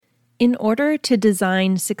In order to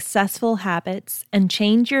design successful habits and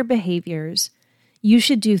change your behaviors, you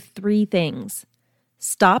should do 3 things.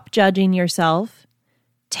 Stop judging yourself,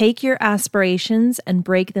 take your aspirations and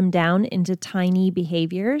break them down into tiny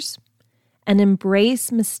behaviors, and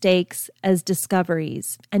embrace mistakes as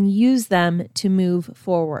discoveries and use them to move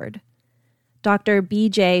forward. Dr.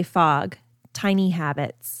 B.J. Fogg, Tiny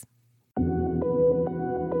Habits.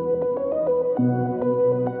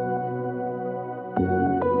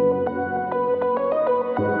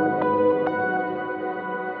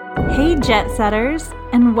 Hey Jet Setters,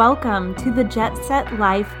 and welcome to the Jet Set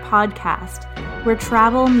Life podcast, where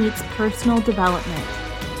travel meets personal development.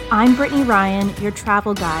 I'm Brittany Ryan, your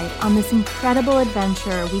travel guide on this incredible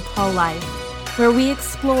adventure we call life, where we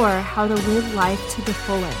explore how to live life to the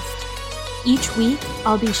fullest. Each week,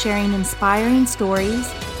 I'll be sharing inspiring stories,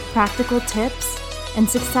 practical tips, and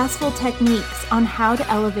successful techniques on how to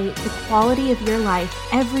elevate the quality of your life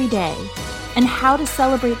every day, and how to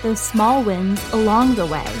celebrate those small wins along the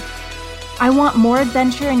way. I want more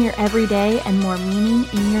adventure in your everyday and more meaning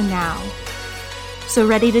in your now. So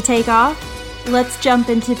ready to take off? Let's jump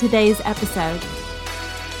into today's episode.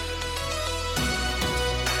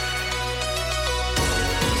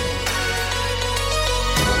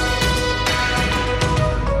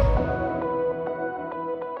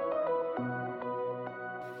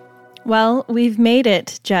 Well, we've made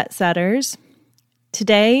it, Jet Setters.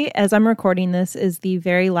 Today, as I'm recording this, is the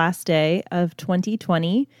very last day of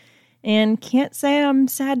 2020. And can't say I'm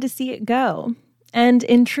sad to see it go. And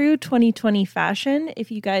in true 2020 fashion, if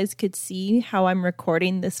you guys could see how I'm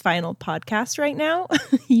recording this final podcast right now,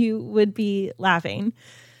 you would be laughing.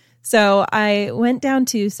 So I went down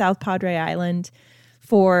to South Padre Island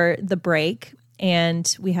for the break,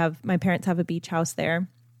 and my parents have a beach house there.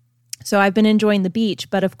 So I've been enjoying the beach,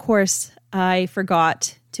 but of course I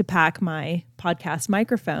forgot to pack my podcast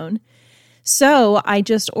microphone. So I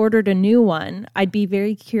just ordered a new one. I'd be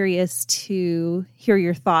very curious to hear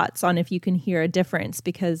your thoughts on if you can hear a difference,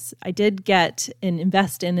 because I did get and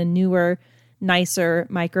invest in a newer, nicer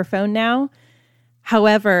microphone now.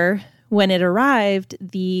 However, when it arrived,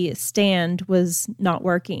 the stand was not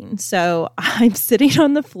working. So I'm sitting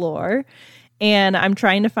on the floor and I'm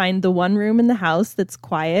trying to find the one room in the house that's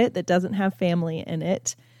quiet, that doesn't have family in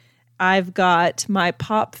it. I've got my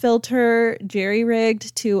pop filter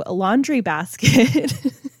jerry-rigged to a laundry basket,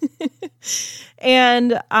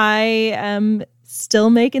 and I am still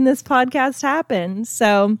making this podcast happen.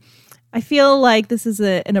 So I feel like this is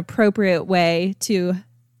an appropriate way to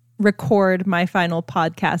record my final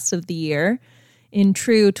podcast of the year in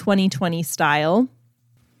true 2020 style.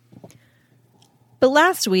 But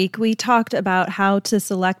last week, we talked about how to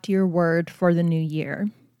select your word for the new year.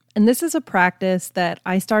 And this is a practice that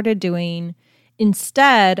I started doing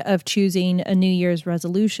instead of choosing a New Year's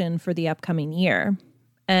resolution for the upcoming year.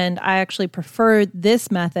 And I actually prefer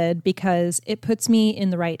this method because it puts me in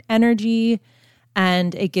the right energy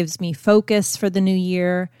and it gives me focus for the new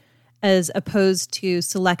year, as opposed to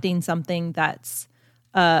selecting something that's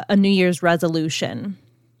a New Year's resolution.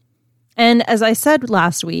 And as I said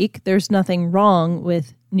last week, there's nothing wrong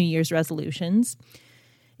with New Year's resolutions.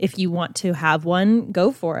 If you want to have one,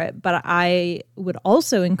 go for it. But I would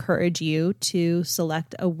also encourage you to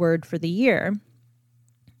select a word for the year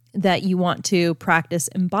that you want to practice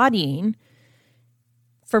embodying.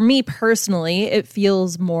 For me personally, it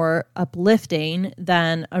feels more uplifting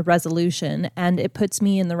than a resolution, and it puts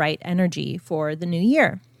me in the right energy for the new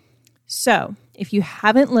year. So if you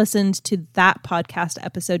haven't listened to that podcast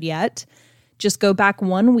episode yet, just go back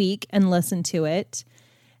 1 week and listen to it.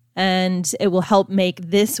 And it will help make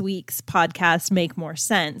this week's podcast make more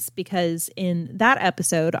sense, because in that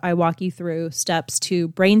episode, I walk you through steps to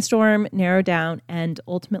brainstorm, narrow down, and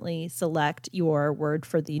ultimately select your word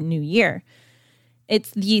for the new year.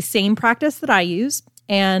 It's the same practice that I use,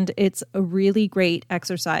 and it's a really great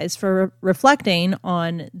exercise for reflecting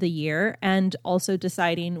on the year and also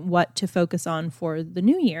deciding what to focus on for the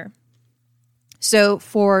new year. So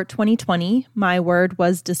for 2020, my word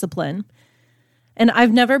was discipline. And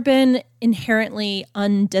I've never been inherently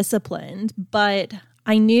undisciplined, but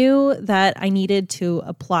I knew that I needed to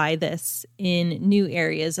apply this in new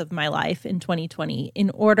areas of my life in 2020 in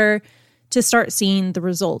order to start seeing the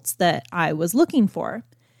results that I was looking for.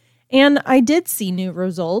 And I did see new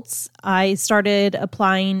results. I started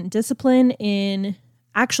applying discipline in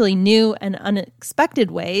actually new and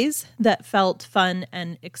unexpected ways that felt fun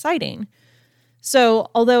and exciting.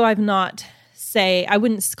 So although I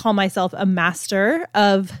wouldn't call myself a master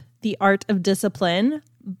of the art of discipline,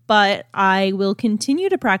 but I will continue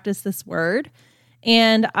to practice this word.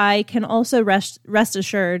 And I can also rest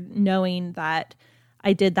assured knowing that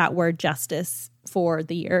I did that word justice for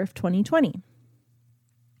the year of 2020.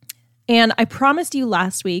 And I promised you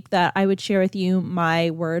last week that I would share with you my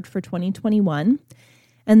word for 2021.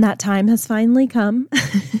 And that time has finally come.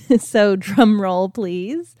 So drum roll,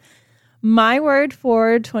 please. My word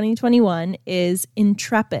for 2021 is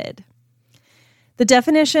intrepid. The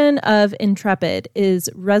definition of intrepid is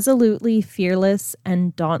resolutely fearless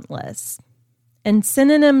and dauntless. And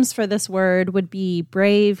synonyms for this word would be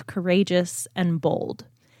brave, courageous, and bold.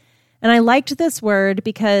 And I liked this word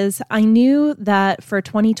because I knew that for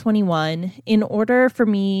 2021, in order for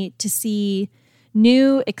me to see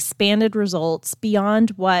new expanded results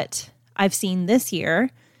beyond what I've seen this year,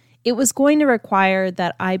 it was going to require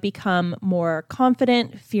that I become more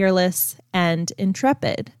confident, fearless, and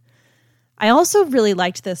intrepid. I also really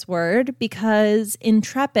liked this word because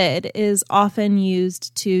intrepid is often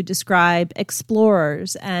used to describe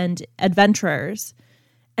explorers and adventurers.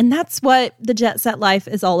 And that's what the Jet Set life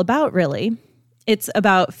is all about, really. It's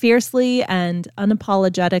about fiercely and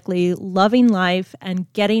unapologetically loving life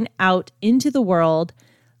and getting out into the world,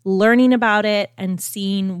 learning about it, and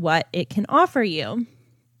seeing what it can offer you.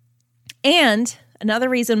 And another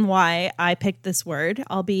reason why I picked this word,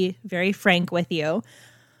 I'll be very frank with you,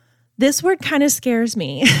 this word kind of scares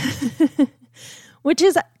me, which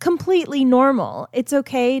is completely normal. It's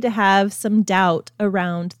okay to have some doubt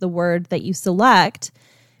around the word that you select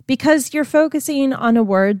because you're focusing on a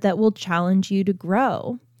word that will challenge you to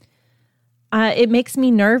grow. It makes me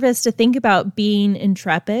nervous to think about being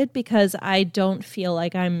intrepid because I don't feel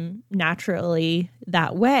like I'm naturally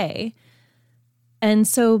that way. And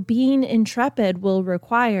so being intrepid will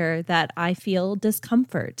require that I feel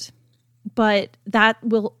discomfort. But that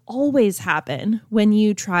will always happen when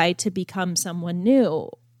you try to become someone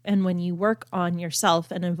new and when you work on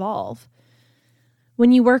yourself and evolve.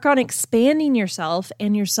 When you work on expanding yourself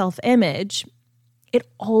and your self-image, it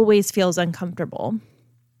always feels uncomfortable.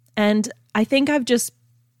 And I think I've just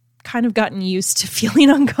kind of gotten used to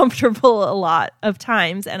feeling uncomfortable a lot of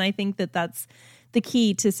times. And I think that that's the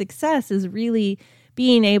key to success, is really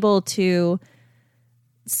being able to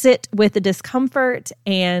sit with the discomfort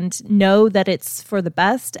and know that it's for the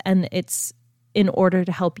best and it's in order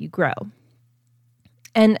to help you grow.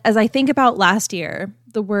 And as I think about last year,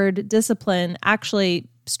 the word discipline actually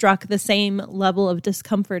struck the same level of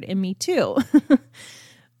discomfort in me too.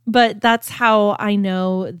 But that's how I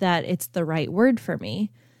know that it's the right word for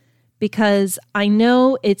me, because I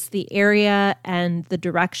know it's the area and the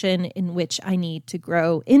direction in which I need to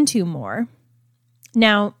grow into more.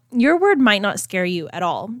 Now, your word might not scare you at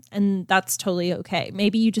all, and that's totally okay.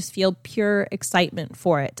 Maybe you just feel pure excitement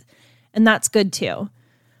for it, and that's good too.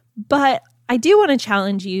 But I do want to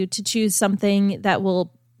challenge you to choose something that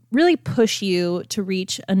will really push you to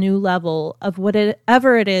reach a new level of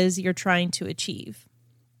whatever it is you're trying to achieve.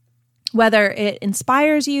 Whether it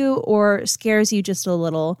inspires you or scares you just a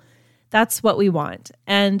little, that's what we want.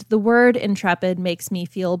 And the word intrepid makes me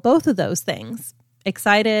feel both of those things,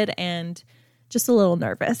 excited and just a little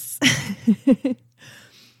nervous.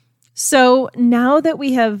 So now that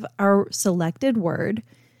we have our selected word,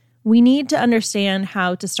 we need to understand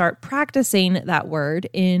how to start practicing that word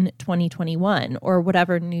in 2021 or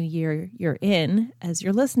whatever new year you're in as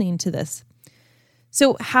you're listening to this.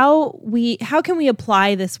 So how can we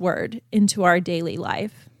apply this word into our daily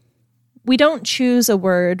life? We don't choose a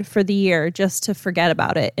word for the year just to forget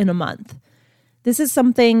about it in a month. This is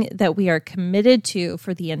something that we are committed to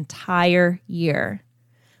for the entire year.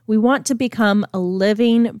 We want to become a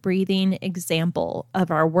living, breathing example of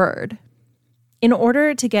our word. In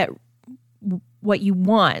order to get what you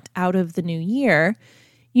want out of the new year,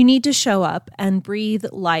 you need to show up and breathe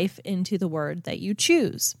life into the word that you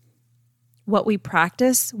choose. What we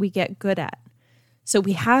practice, we get good at. So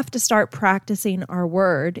we have to start practicing our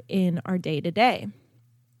word in our day-to-day.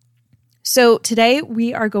 So today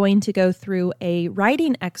we are going to go through a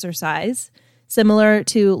writing exercise similar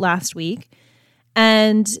to last week.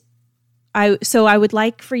 And I would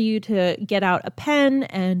like for you to get out a pen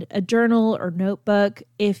and a journal or notebook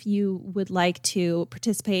if you would like to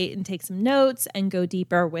participate and take some notes and go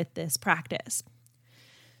deeper with this practice.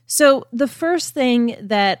 So the first thing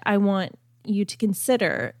that I want you to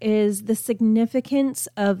consider is the significance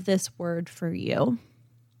of this word for you.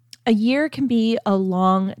 A year can be a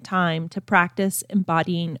long time to practice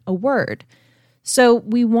embodying a word. So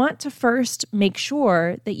we want to first make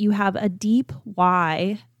sure that you have a deep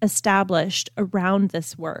why established around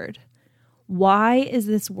this word. Why is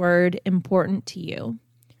this word important to you?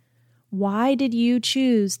 Why did you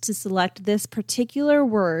choose to select this particular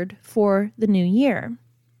word for the new year?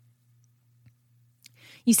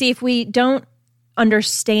 You see, if we don't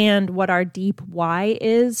understand what our deep why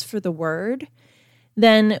is for the word,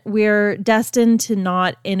 then we're destined to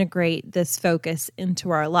not integrate this focus into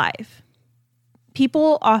our life.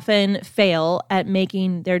 People often fail at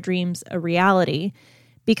making their dreams a reality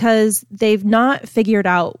because they've not figured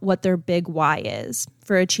out what their big why is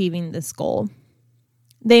for achieving this goal.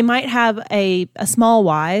 They might have a small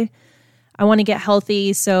why. I want to get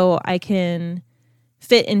healthy so I can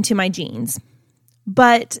fit into my jeans.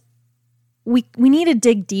 But we need to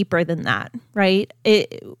dig deeper than that, right?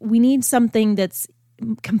 We need something that's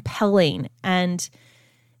compelling. And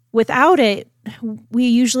without it, we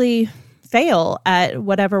usually fail at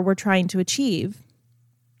whatever we're trying to achieve.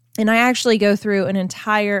 And I actually go through an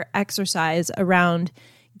entire exercise around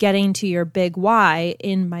getting to your big why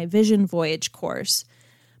in my Vision Voyage course.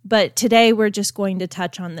 But today we're just going to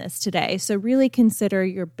touch on this today. So really consider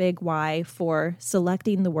your big why for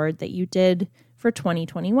selecting the word that you did for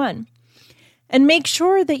 2021. And make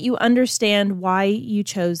sure that you understand why you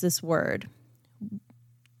chose this word.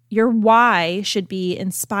 Your why should be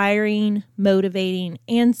inspiring, motivating,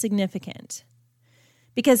 and significant.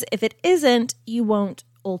 Because if it isn't, you won't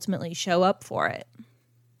ultimately show up for it.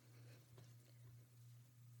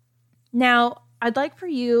 Now, I'd like for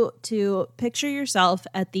you to picture yourself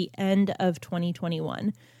at the end of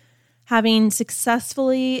 2021, having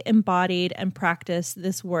successfully embodied and practiced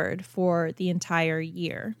this word for the entire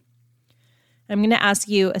year. I'm going to ask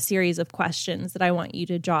you a series of questions that I want you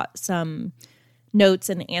to jot some notes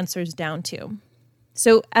and answers down to.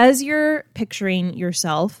 So as you're picturing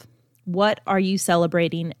yourself, what are you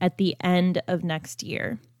celebrating at the end of next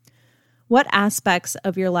year? What aspects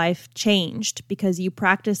of your life changed because you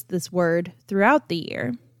practiced this word throughout the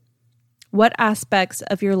year? What aspects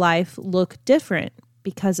of your life look different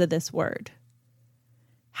because of this word?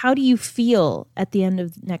 How do you feel at the end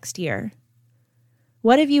of next year?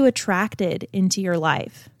 What have you attracted into your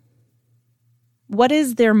life? What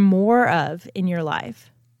is there more of in your life?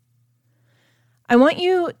 I want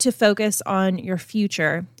you to focus on your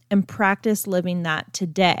future and practice living that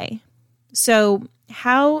today. So,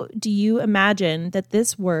 how do you imagine that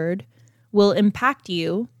this word will impact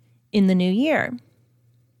you in the new year?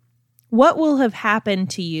 What will have happened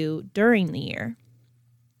to you during the year?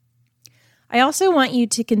 I also want you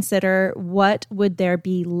to consider what would there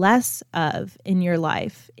be less of in your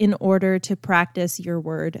life in order to practice your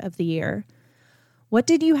word of the year. What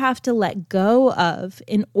did you have to let go of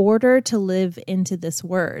in order to live into this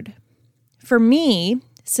word? For me,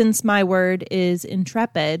 since my word is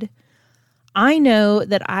intrepid, I know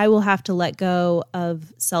that I will have to let go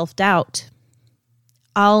of self-doubt.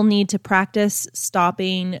 I'll need to practice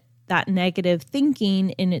stopping that negative thinking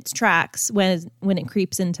in its tracks when it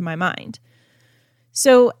creeps into my mind.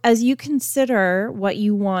 So as you consider what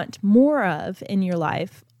you want more of in your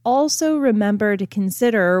life, also remember to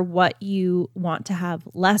consider what you want to have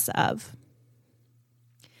less of.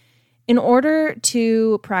 In order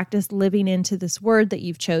to practice living into this word that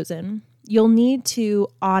you've chosen, you'll need to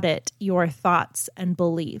audit your thoughts and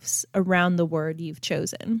beliefs around the word you've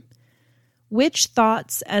chosen. Which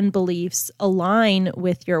thoughts and beliefs align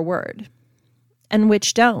with your word and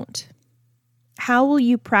which don't? How will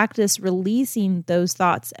you practice releasing those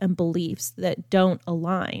thoughts and beliefs that don't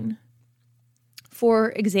align?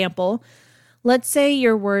 For example, let's say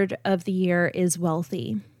your word of the year is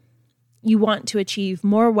wealthy. You want to achieve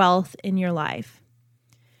more wealth in your life.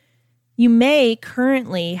 You may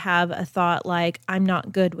currently have a thought like, I'm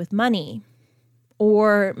not good with money,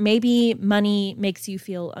 or maybe money makes you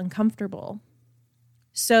feel uncomfortable.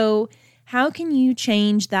 So, how can you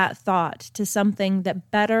change that thought to something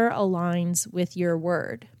that better aligns with your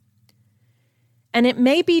word? And it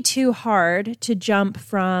may be too hard to jump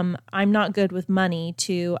from I'm not good with money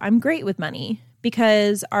to I'm great with money,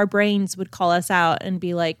 because our brains would call us out and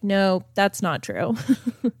be like, no, that's not true.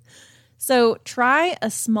 So try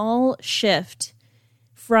a small shift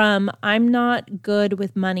from I'm not good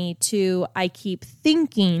with money to I keep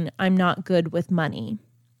thinking I'm not good with money.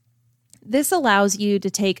 This allows you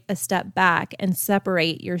to take a step back and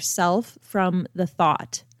separate yourself from the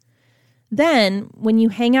thought. Then, when you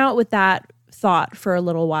hang out with that thought for a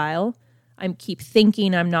little while, I keep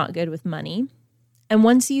thinking I'm not good with money. And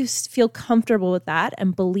once you feel comfortable with that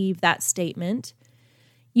and believe that statement,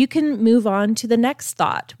 you can move on to the next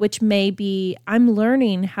thought, which may be, I'm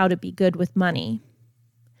learning how to be good with money.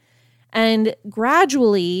 And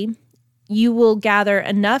gradually, you will gather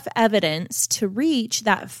enough evidence to reach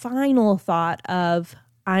that final thought of,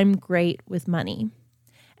 I'm great with money.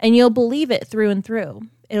 And you'll believe it through and through.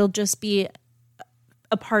 It'll just be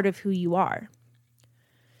a part of who you are.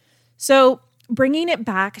 So bringing it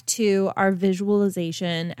back to our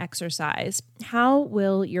visualization exercise, how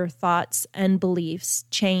will your thoughts and beliefs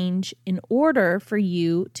change in order for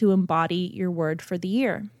you to embody your word for the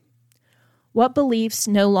year? What beliefs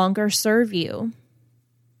no longer serve you?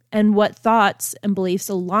 And what thoughts and beliefs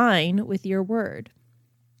align with your word?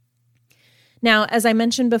 Now, as I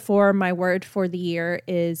mentioned before, my word for the year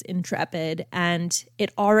is intrepid, and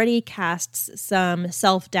it already casts some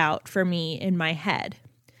self-doubt for me in my head.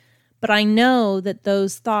 But I know that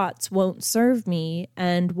those thoughts won't serve me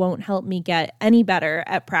and won't help me get any better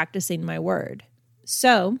at practicing my word.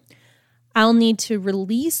 So I'll need to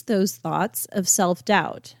release those thoughts of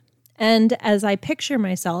self-doubt. And as I picture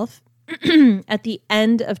myself at the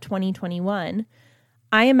end of 2021,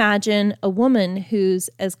 I imagine a woman who's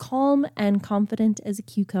as calm and confident as a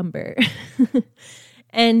cucumber.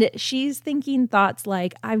 And she's thinking thoughts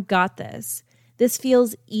like, I've got this. This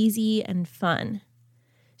feels easy and fun.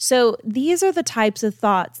 So these are the types of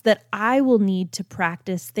thoughts that I will need to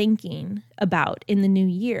practice thinking about in the new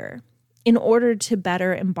year in order to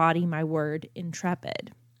better embody my word,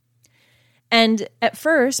 intrepid. And at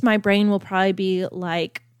first, my brain will probably be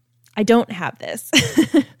like, I don't have this,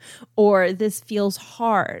 or this feels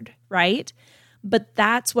hard, right? But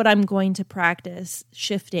that's what I'm going to practice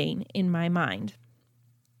shifting in my mind.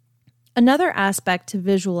 Another aspect to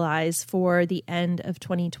visualize for the end of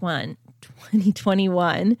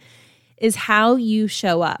 2021 is how you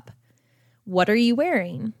show up. What are you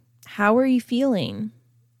wearing? How are you feeling?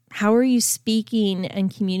 How are you speaking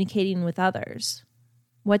and communicating with others?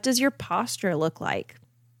 What does your posture look like?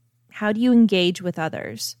 How do you engage with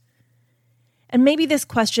others? And maybe this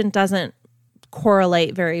question doesn't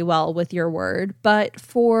correlate very well with your word, but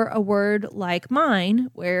for a word like mine,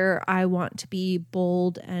 where I want to be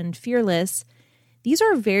bold and fearless, these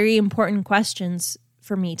are very important questions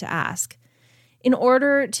for me to ask. In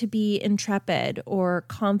order to be intrepid or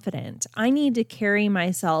confident, I need to carry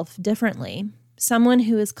myself differently. Someone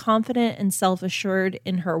who is confident and self-assured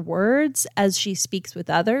in her words as she speaks with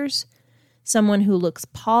others, someone who looks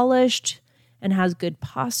polished and has good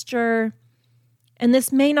posture. And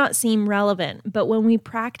this may not seem relevant, but when we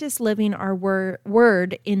practice living our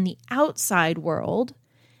word in the outside world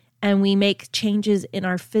and we make changes in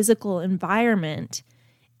our physical environment,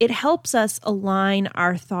 it helps us align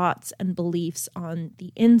our thoughts and beliefs on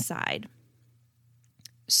the inside.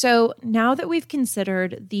 So now that we've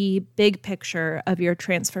considered the big picture of your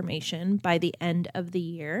transformation by the end of the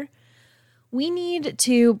year, we need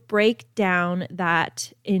to break down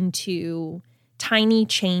that into tiny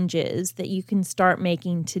changes that you can start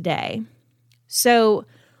making today. So,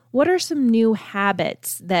 what are some new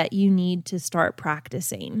habits that you need to start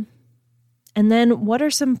practicing? And then, what are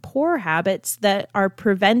some poor habits that are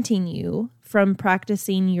preventing you from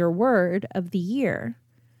practicing your word of the year?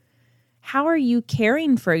 How are you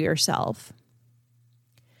caring for yourself?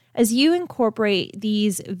 As you incorporate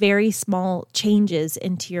these very small changes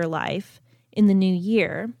into your life in the new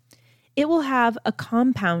year, it will have a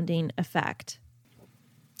compounding effect.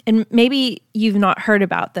 And maybe you've not heard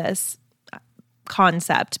about this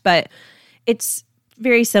concept, but it's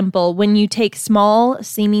very simple. When you take small,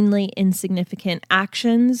 seemingly insignificant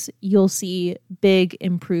actions, you'll see big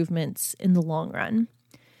improvements in the long run.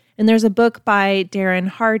 And there's a book by Darren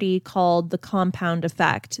Hardy called The Compound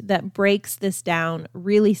Effect that breaks this down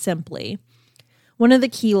really simply. One of the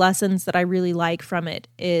key lessons that I really like from it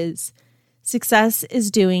is success is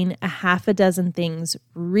doing a half a dozen things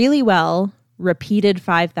really well, repeated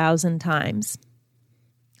 5,000 times.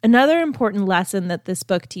 Another important lesson that this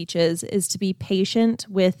book teaches is to be patient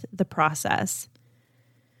with the process.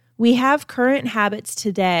 We have current habits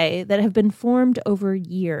today that have been formed over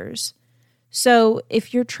years. So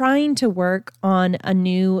if you're trying to work on a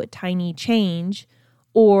new tiny change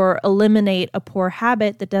or eliminate a poor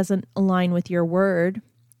habit that doesn't align with your word,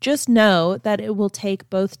 just know that it will take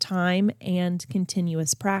both time and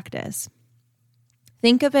continuous practice.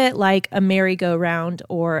 Think of it like a merry-go-round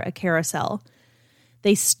or a carousel.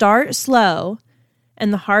 They start slow,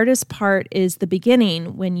 and the hardest part is the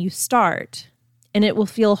beginning when you start, and it will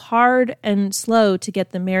feel hard and slow to get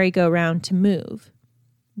the merry-go-round to move.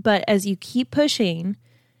 But as you keep pushing,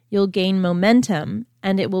 you'll gain momentum,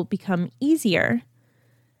 and it will become easier.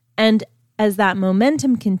 And as that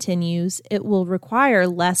momentum continues, it will require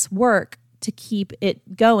less work to keep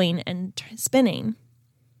it going and spinning.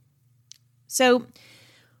 So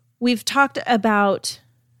we've talked about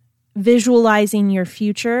visualizing your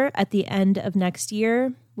future at the end of next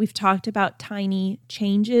year. We've talked about tiny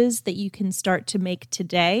changes that you can start to make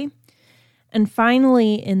today. And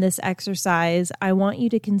finally, in this exercise, I want you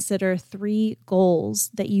to consider 3 goals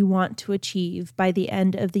that you want to achieve by the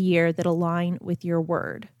end of the year that align with your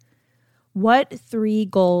word. What 3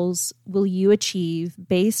 goals will you achieve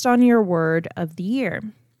based on your word of the year?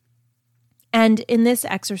 And in this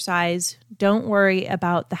exercise, don't worry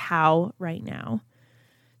about the how right now.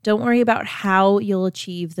 Don't worry about how you'll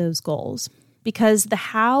achieve those goals, because the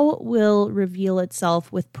how will reveal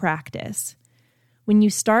itself with practice. When you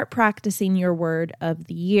start practicing your word of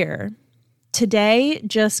the year, today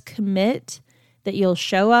just commit that you'll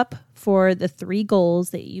show up for the 3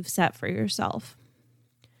 goals that you've set for yourself.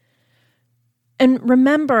 And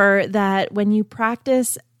remember that when you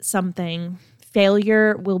practice something,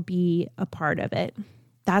 failure will be a part of it.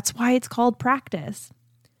 That's why it's called practice.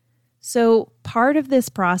 So part of this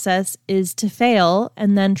process is to fail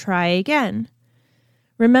and then try again.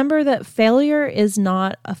 Remember that failure is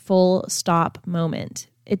not a full stop moment.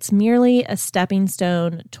 It's merely a stepping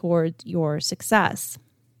stone toward your success.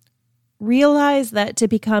 Realize that to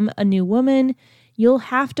become a new woman, you'll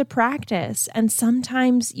have to practice, and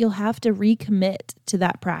sometimes you'll have to recommit to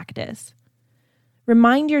that practice.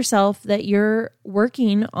 Remind yourself that you're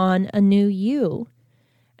working on a new you,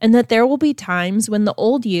 and that there will be times when the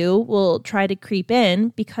old you will try to creep in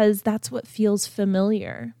because that's what feels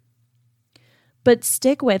familiar. But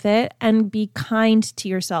stick with it and be kind to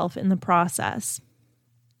yourself in the process.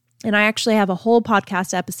 And I actually have a whole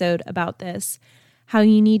podcast episode about this, how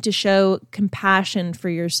you need to show compassion for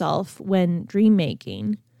yourself when dream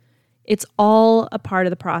making. It's all a part of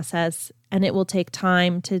the process, and it will take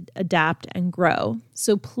time to adapt and grow.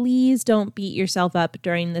 So please don't beat yourself up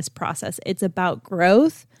during this process. It's about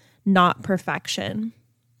growth, not perfection.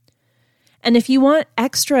 And if you want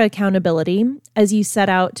extra accountability as you set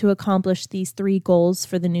out to accomplish these 3 goals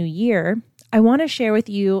for the new year, I want to share with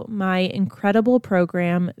you my incredible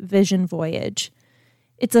program, Vision Voyage.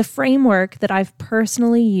 It's a framework that I've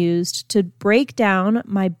personally used to break down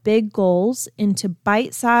my big goals into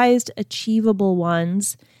bite-sized, achievable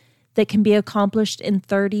ones that can be accomplished in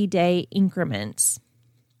 30-day increments.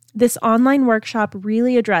 This online workshop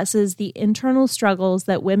really addresses the internal struggles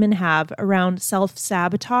that women have around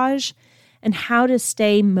self-sabotage and how to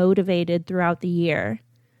stay motivated throughout the year.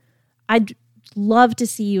 I'd love to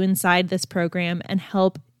see you inside this program and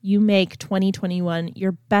help you make 2021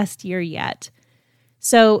 your best year yet.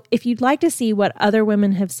 So if you'd like to see what other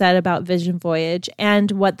women have said about Vision Voyage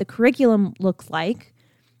and what the curriculum looks like,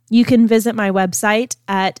 you can visit my website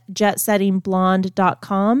at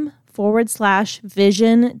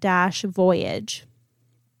jetsettingblonde.com/vision-voyage.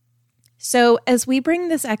 So as we bring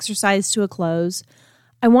this exercise to a close,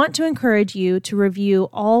 I want to encourage you to review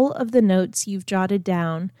all of the notes you've jotted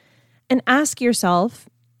down and ask yourself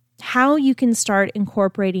how you can start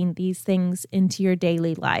incorporating these things into your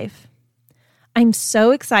daily life. I'm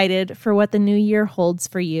so excited for what the new year holds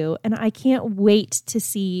for you, and I can't wait to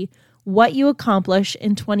see what you accomplish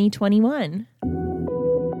in 2021.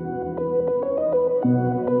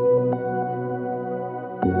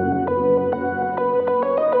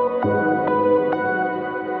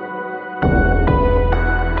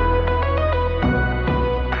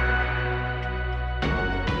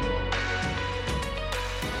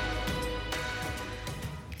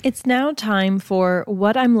 It's now time for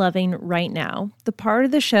What I'm Loving Right Now, the part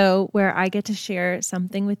of the show where I get to share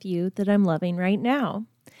something with you that I'm loving right now.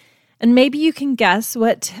 And maybe you can guess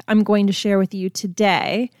what I'm going to share with you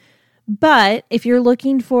today, but if you're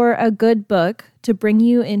looking for a good book to bring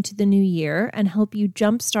you into the new year and help you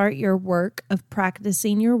jumpstart your work of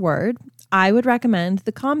practicing your word, I would recommend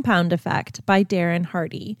The Compound Effect by Darren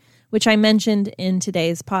Hardy, which I mentioned in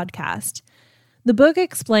today's podcast. The book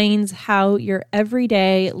explains how your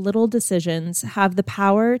everyday little decisions have the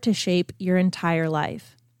power to shape your entire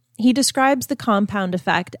life. He describes the compound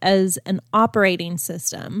effect as an operating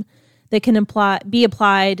system that can be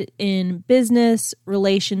applied in business,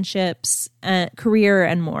 relationships, career,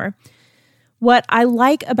 and more. What I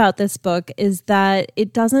like about this book is that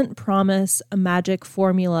it doesn't promise a magic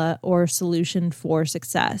formula or solution for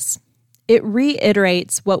success. It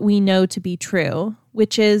reiterates what we know to be true,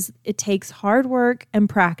 which is it takes hard work and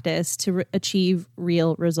practice to achieve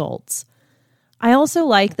real results. I also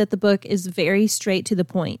like that the book is very straight to the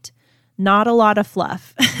point, not a lot of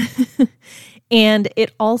fluff. And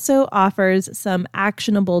it also offers some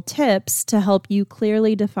actionable tips to help you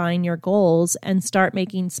clearly define your goals and start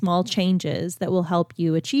making small changes that will help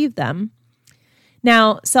you achieve them.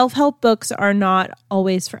 Now, self-help books are not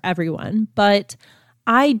always for everyone, but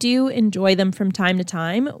I do enjoy them from time to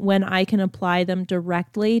time when I can apply them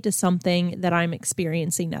directly to something that I'm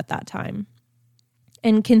experiencing at that time.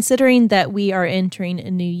 And considering that we are entering a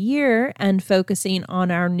new year and focusing on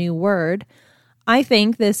our new word, I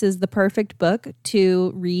think this is the perfect book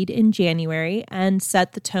to read in January and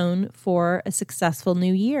set the tone for a successful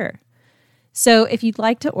new year. So if you'd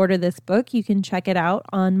like to order this book, you can check it out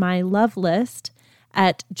on my love list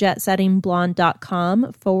at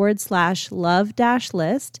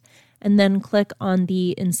jetsettingblonde.com/love-list, and then click on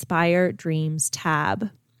the Inspire Dreams tab.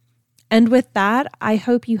 And with that, I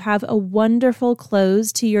hope you have a wonderful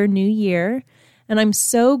close to your new year. And I'm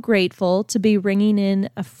so grateful to be ringing in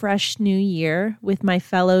a fresh new year with my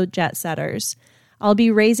fellow jet setters. I'll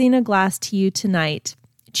be raising a glass to you tonight.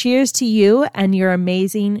 Cheers to you and your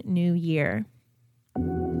amazing new year.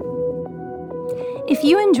 If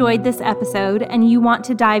you enjoyed this episode and you want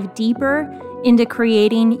to dive deeper into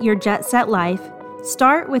creating your jet set life,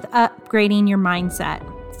 start with upgrading your mindset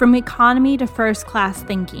from economy to first class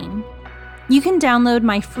thinking. You can download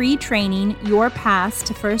my free training, Your Path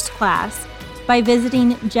to First Class, by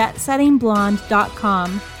visiting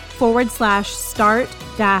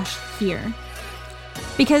jetsettingblonde.com/start-here.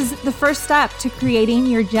 Because the first step to creating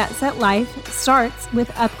your jet set life starts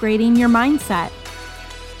with upgrading your mindset.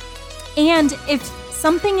 And if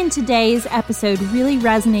something in today's episode really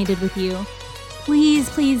resonated with you, please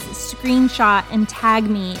screenshot and tag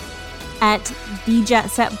me at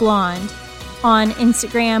TheJetSetBlonde on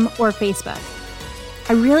Instagram or Facebook.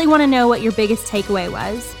 I really want to know what your biggest takeaway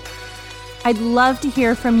was. I'd love to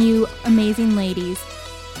hear from you, amazing ladies.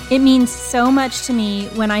 It means so much to me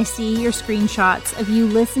when I see your screenshots of you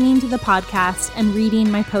listening to the podcast and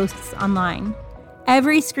reading my posts online.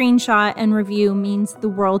 Every screenshot and review means the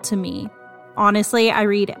world to me. Honestly, I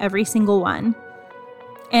read every single one.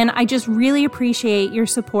 And I just really appreciate your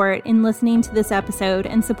support in listening to this episode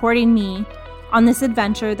and supporting me on this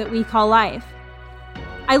adventure that we call life.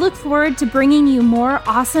 I look forward to bringing you more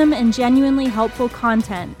awesome and genuinely helpful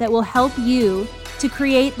content that will help you to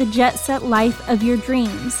create the jet set life of your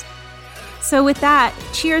dreams. So with that,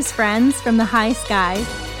 cheers friends from the high skies.